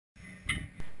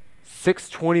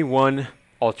621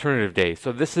 alternative day.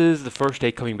 So this is the first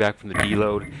day coming back from the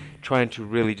deload, trying to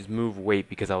really just move weight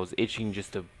because I was itching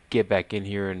just to get back in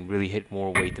here and really hit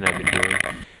more weight than I've been doing.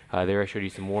 There I showed you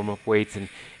some warm-up weights, and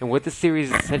what this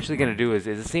series is essentially going to do is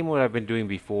the same what I've been doing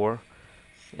before.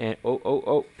 And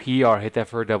PR, hit that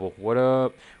for a double. What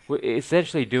up? What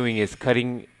essentially doing is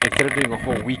cutting, instead of doing a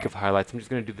whole week of highlights, I'm just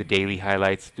going to do the daily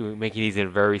highlights, making these in a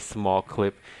very small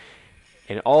clip.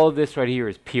 And all of this right here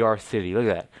is PR City. Look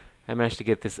at that. I managed to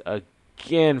get this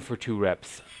again for 2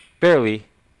 reps. Barely,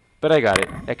 but I got it.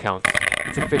 That counts.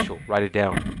 It's official. Write it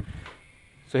down.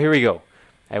 So here we go.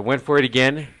 I went for it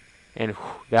again, and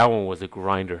that one was a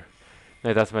grinder.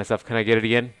 And I thought to myself, can I get it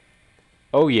again?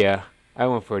 Oh yeah, I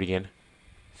went for it again.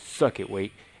 Suck it,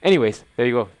 wait. Anyways, there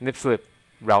you go. Nip slip.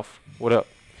 Ralph, what up?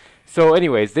 So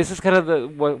anyways, this is kind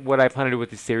of what I plan to do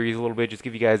with this series a little bit. Just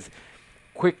give you guys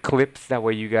quick clips. That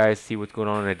way you guys see what's going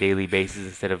on a daily basis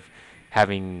instead of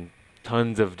having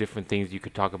tons of different things you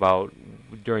could talk about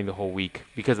during the whole week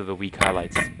because of the week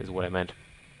highlights is what I meant.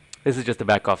 This is just a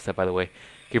back offset, by the way.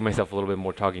 Give myself a little bit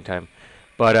more talking time.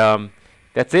 But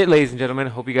that's it, ladies and gentlemen.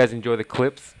 Hope you guys enjoy the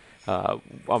clips.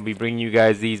 I'll be bringing you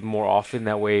guys these more often.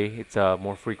 That way it's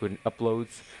more frequent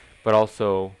uploads, but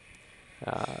also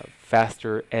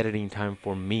faster editing time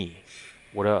for me.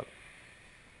 What up?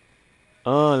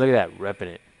 Oh, look at that, repping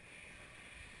it.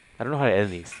 I don't know how to edit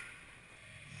these.